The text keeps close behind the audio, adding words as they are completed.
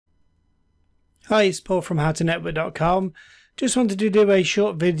Hi, it's Paul from howtonetwork.com. Just wanted to do a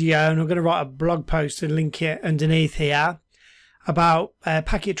short video, and I'm going to write a blog post and link it underneath here about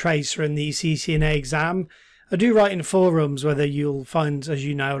Packet Tracer and the CCNA exam. I do write in forums whether you'll find, as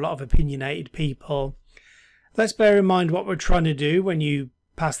you know, a lot of opinionated people. Let's bear in mind what we're trying to do when you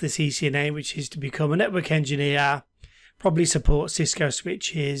pass the CCNA, which is to become a network engineer, probably support Cisco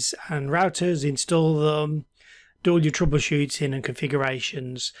switches and routers, install them, do all your troubleshooting and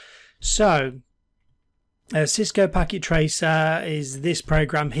configurations. So Cisco Packet Tracer is this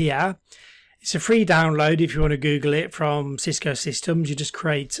program here. It's a free download if you want to Google it from Cisco Systems. You just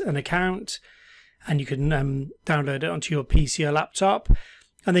create an account and you can download it onto your PC or laptop.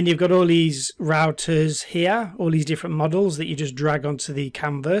 And then you've got all these routers here, all these different models that you just drag onto the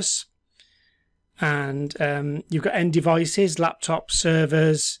canvas. And you've got end devices, laptops,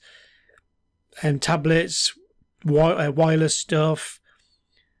 servers, tablets, wireless stuff,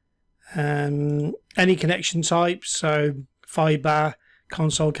 any connection types, so fiber,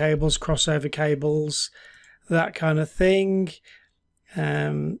 console cables, crossover cables, that kind of thing.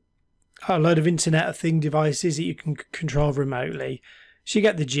 A load of Internet of Things devices that you can control remotely. So you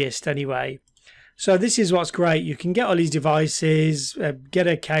get the gist anyway. So this is what's great. You can get all these devices, get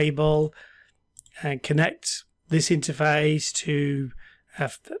a cable and connect this interface to an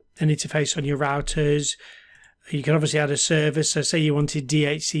interface on your routers. You can obviously add a server, so say you wanted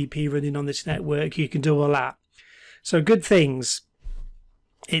DHCP running on this network, you can do all that. So good things.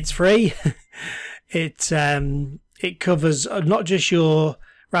 It's free. It covers not just your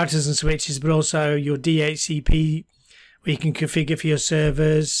routers and switches, but also your DHCP, where you can configure for your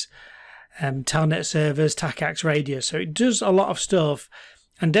servers, telnet servers, TACAX radio. So it does a lot of stuff,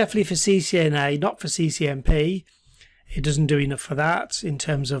 and definitely for CCNA, not for CCNP. It doesn't do enough for that in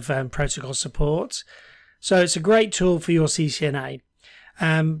terms of protocol support. So it's a great tool for your CCNA,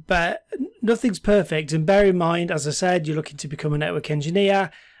 but nothing's perfect. And bear in mind, as I said, you're looking to become a network engineer,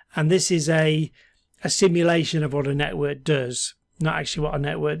 and this is a simulation of what a network does, not actually what a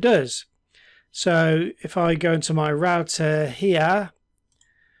network does. So if I go into my router here,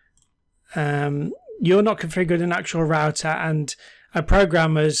 you're not configuring an actual router, and a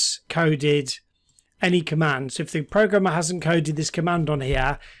programmer's coded any command. So if the programmer hasn't coded this command on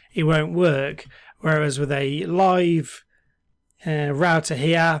here, it won't work. Whereas with a live router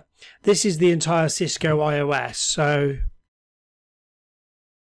here, this is the entire Cisco IOS. So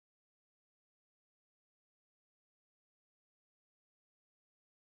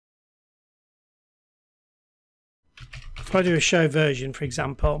if I do a show version, for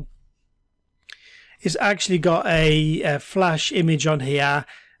example, it's actually got a flash image on here,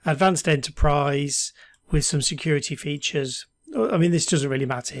 advanced enterprise with some security features. I mean, this doesn't really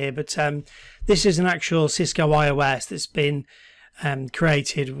matter here, but this is an actual Cisco IOS that's been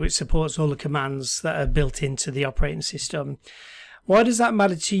created, which supports all the commands that are built into the operating system. Why does that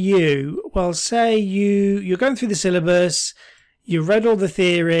matter to you? Well, say you're going through the syllabus, you read all the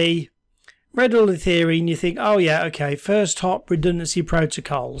theory, and you think, oh yeah, okay, first hop redundancy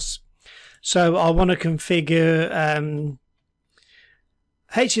protocols. So I want to configure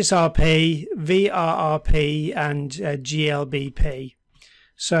HSRP, VRRP, and GLBP.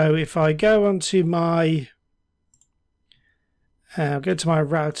 So if I go onto my, go to my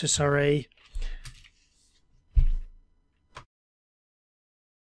router, sorry. I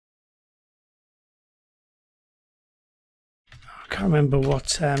can't remember what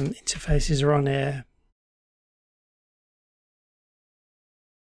interfaces are on here.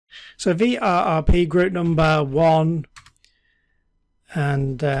 So VRRP group number 1.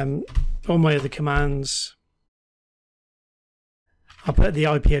 And all my other commands, I'll put the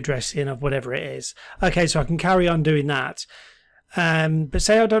IP address in of whatever it is. Okay, so I can carry on doing that. But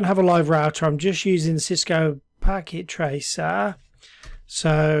say I don't have a live router, I'm just using Cisco Packet Tracer.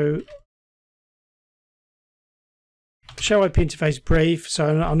 So show IP interface brief.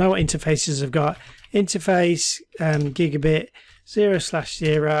 So I know what interfaces I've got. Interface gigabit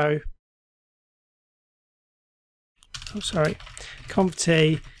 0/0. Oh, sorry,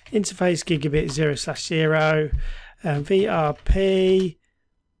 conft interface gigabit 0/0, VRP.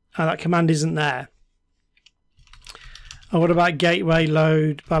 Oh, that command isn't there. Oh, what about gateway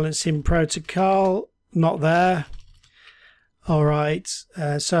load balancing protocol? Not there. All right,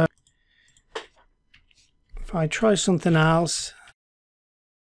 so if I try something else.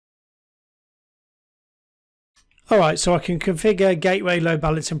 Alright, so I can configure gateway load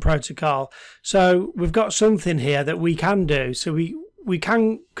balancing protocol. So we've got something here that we can do. So we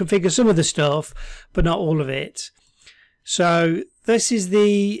can configure some of the stuff, but not all of it. So this is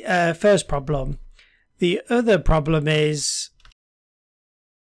the first problem. The other problem is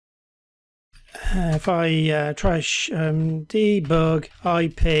if I try debug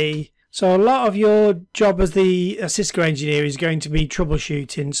IP, so a lot of your job as the Cisco engineer is going to be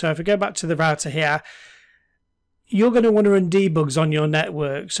troubleshooting. So if I go back to the router here, you're going to want to run debugs on your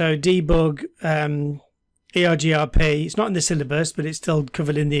network. So debug ERGRP, it's not in the syllabus, but it's still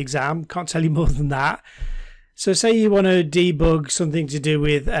covered in the exam. Can't tell you more than that. So say you want to debug something to do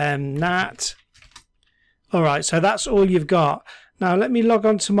with NAT. All right, so that's all you've got. Now let me log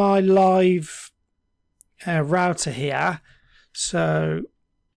on to my live router here. So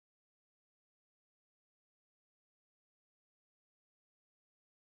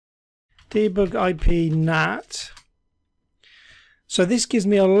debug IP NAT. So this gives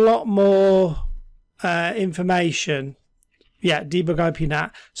me a lot more information. Yeah, debug IP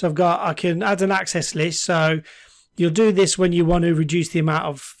NAT. So I can add an access list. So you'll do this when you want to reduce the amount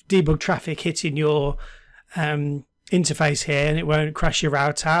of debug traffic hitting your interface here, and it won't crash your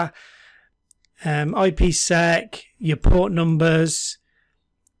router. IPsec, your port numbers,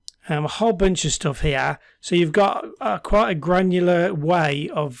 a whole bunch of stuff here. So you've got quite a granular way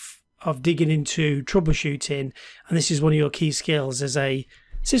of digging into troubleshooting, and this is one of your key skills as a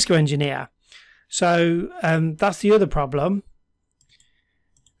Cisco engineer. So that's the other problem.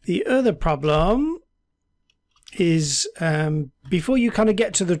 The other problem is before you kind of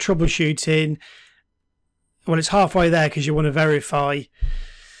get to the troubleshooting, well, it's halfway there because you want to verify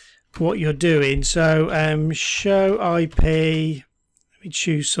what you're doing. So show IP, let me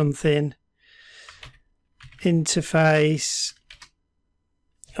choose something, interface.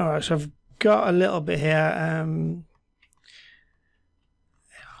 All right, so I've got a little bit here. I'll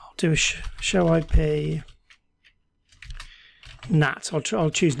do a show IP NAT. I'll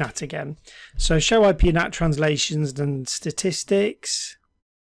choose NAT again. So show IP NAT translations and statistics.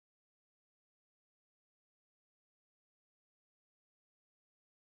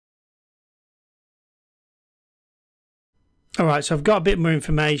 All right, so I've got a bit more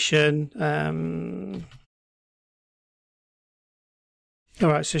information. All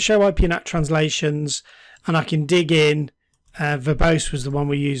right, so show IP NAT translations, and I can dig in. Verbose was the one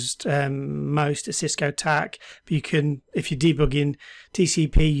we used most at Cisco TAC, but you can, if you're debugging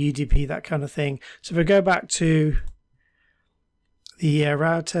TCP, UDP, that kind of thing. So if I go back to the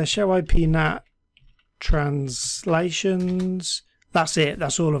router, show IP NAT translations, that's it,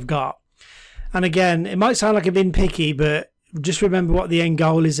 that's all I've got. And again, it might sound like I've been picky, but just remember what the end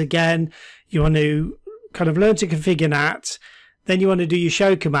goal is again. You want to kind of learn to configure NAT, then you want to do your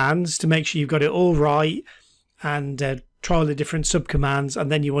show commands to make sure you've got it all right, and try all the different subcommands,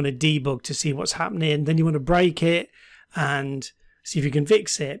 and then you want to debug to see what's happening. Then you want to break it and see if you can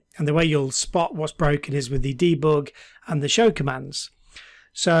fix it. And the way you'll spot what's broken is with the debug and the show commands.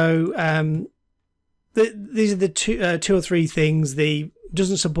 So these are the two or three things.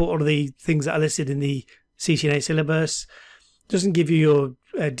 Doesn't support all of the things that are listed in the CCNA syllabus. Doesn't give you your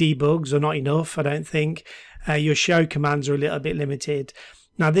debugs, or not enough, I don't think. Your show commands are a little bit limited.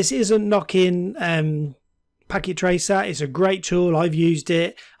 Now, this isn't knocking Packet Tracer. It's a great tool. I've used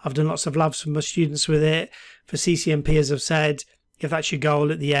it. I've done lots of labs for my students with it. For CCNP, as I've said, if that's your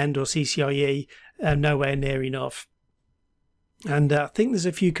goal at the end, or CCIE, nowhere near enough. And I think there's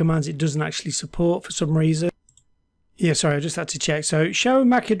a few commands it doesn't actually support for some reason. Yeah, sorry, I just had to check. So show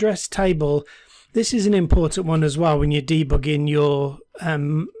MAC address table. This is an important one as well when you're debugging your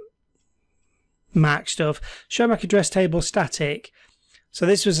Mac stuff. Show MAC address table static. So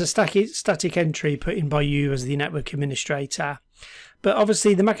this was a static entry put in by you as the network administrator. But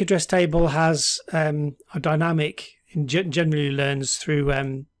obviously the MAC address table has a dynamic, generally learns through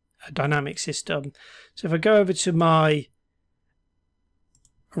a dynamic system. So if I go over to my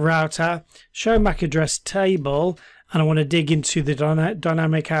router, show MAC address table, and I want to dig into the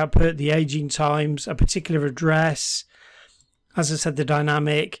dynamic output, the aging times, a particular address, as I said, the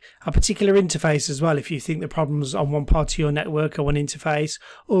dynamic, a particular interface as well, if you think the problem's on one part of your network or one interface,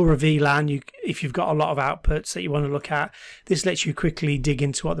 or a VLAN, if you've got a lot of outputs that you want to look at. This lets you quickly dig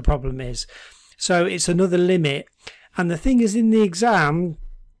into what the problem is. So it's another limit. And the thing is, in the exam,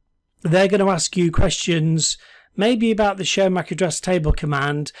 they're going to ask you questions maybe about the show MAC address table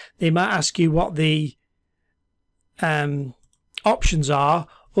command. They might ask you what the options are,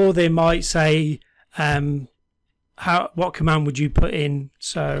 or they might say what command would you put in.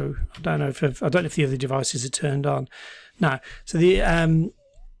 So I don't know if the other devices are turned on. No. So they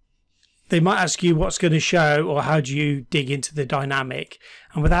might ask you what's going to show, or how do you dig into the dynamic.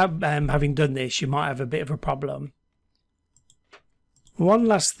 And without having done this, you might have a bit of a problem. One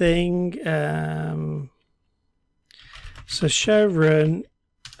last thing. So show run.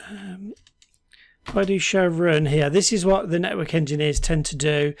 if I do show run here, this is what the network engineers tend to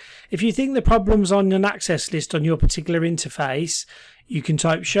do. If you think the problem's on an access list on your particular interface, you can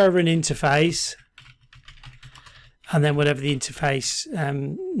type show run interface and then whatever the interface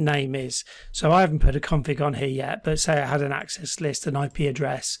name is. So I haven't put a config on here yet, but say I had an access list, an IP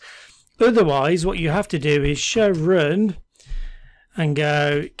address. Otherwise, what you have to do is show run and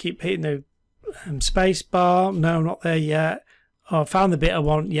go, keep hitting the space bar. No, not there yet. Oh, I found the bit I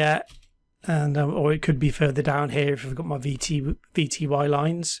want yet. And or it could be further down here if I've got my VTY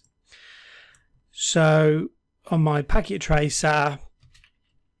lines. So on my packet tracer,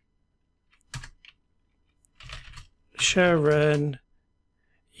 show run,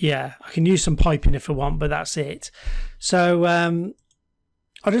 yeah, I can use some piping if I want, but that's it. So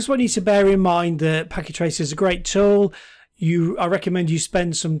I just want you to bear in mind that packet tracer is a great tool. I recommend you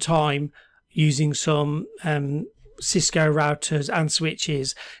spend some time using some Cisco routers and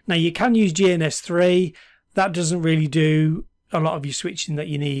switches. Now you can use GNS3. That doesn't really do a lot of your switching that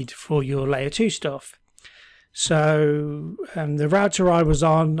you need for your layer 2 stuff. So the router I was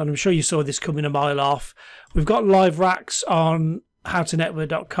on, and I'm sure you saw this coming a mile off, we've got live racks on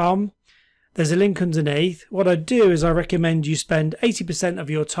howtonetwork.com. There's a link underneath. What I do is I recommend you spend 80%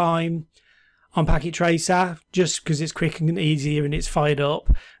 of your time on packet tracer, just because it's quick and easier and it's fired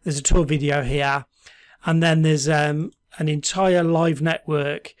up. There's a tour video here. And then there's an entire live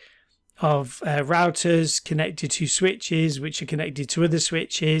network of routers connected to switches, which are connected to other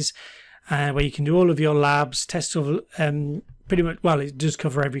switches, where you can do all of your labs, test all, pretty much. Well, it does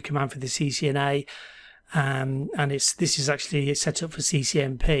cover every command for the CCNA, and this is actually set up for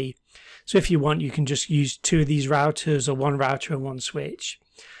CCNP. So if you want, you can just use 2 of these routers or 1 router and 1 switch.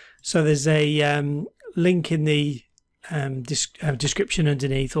 So there's a link in the description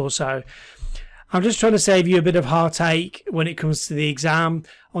underneath also. I'm just trying to save you a bit of heartache when it comes to the exam,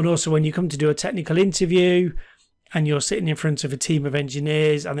 and also when you come to do a technical interview and you're sitting in front of a team of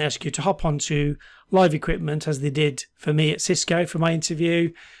engineers and they ask you to hop onto live equipment, as they did for me at Cisco for my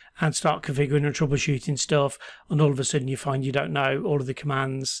interview, and start configuring and troubleshooting stuff, and all of a sudden you find you don't know all of the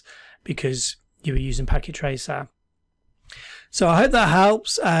commands because you were using packet tracer. So I hope that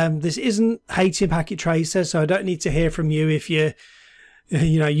helps. This isn't hating packet tracer, so I don't need to hear from you if you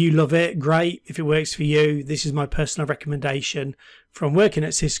love it. Great. If it works for you, this is my personal recommendation from working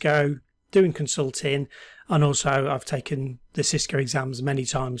at Cisco, doing consulting, and also I've taken the Cisco exams many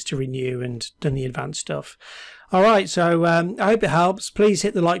times to renew and done the advanced stuff. All right, so I hope it helps. Please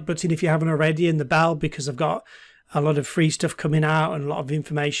hit the like button if you haven't already, and the bell, because I've got a lot of free stuff coming out and a lot of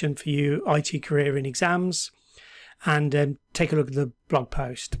information for you IT career in exams. And take a look at the blog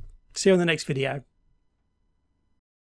post. See you on the next video.